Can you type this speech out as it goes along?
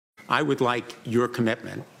I would like your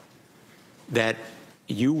commitment that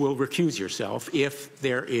you will recuse yourself if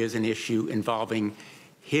there is an issue involving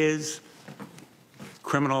his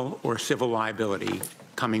criminal or civil liability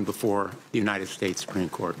coming before the United States Supreme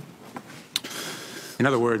Court. In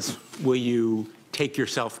other words, will you take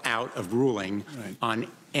yourself out of ruling on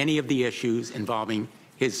any of the issues involving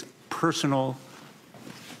his personal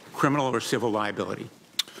criminal or civil liability?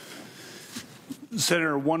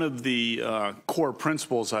 Senator, one of the core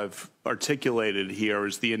principles I've articulated here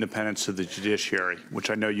is the independence of the judiciary, which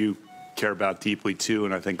I know you care about deeply too,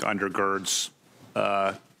 and I think undergirds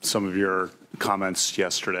some of your comments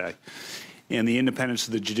yesterday. And the independence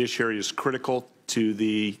of the judiciary is critical to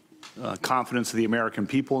the confidence of the American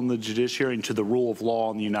people in the judiciary and to the rule of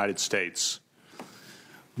law in the United States.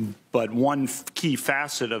 But one key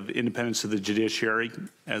facet of independence of the judiciary,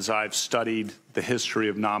 as I've studied the history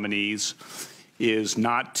of nominees, is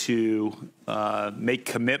not to make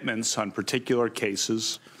commitments on particular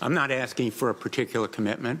cases. I'm not asking for a particular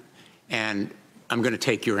commitment, and I'm going to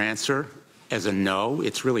take your answer as a no.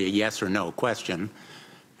 It's really a yes or no question.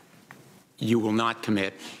 You will not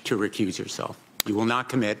commit to recuse yourself. You will not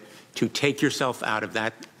commit to take yourself out of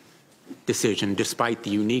that decision despite the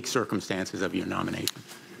unique circumstances of your nomination.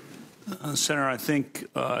 Senator, I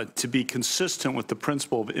think to be consistent with the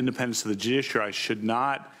principle of independence of the judiciary, I should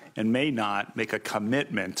not and may not make a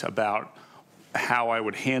commitment about how I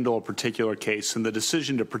would handle a particular case. And the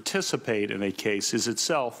decision to participate in a case is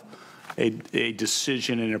itself a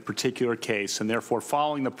decision in a particular case. And therefore,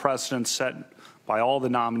 following the precedent set by all the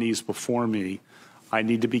nominees before me, I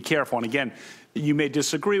need to be careful. And again, you may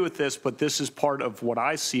disagree with this, but this is part of what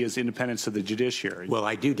I see as independence of the judiciary. Well,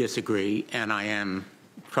 I do disagree, and I am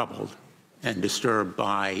troubled and disturbed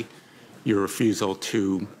by your refusal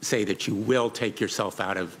to say that you will take yourself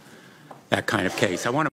out of that kind of case. I want to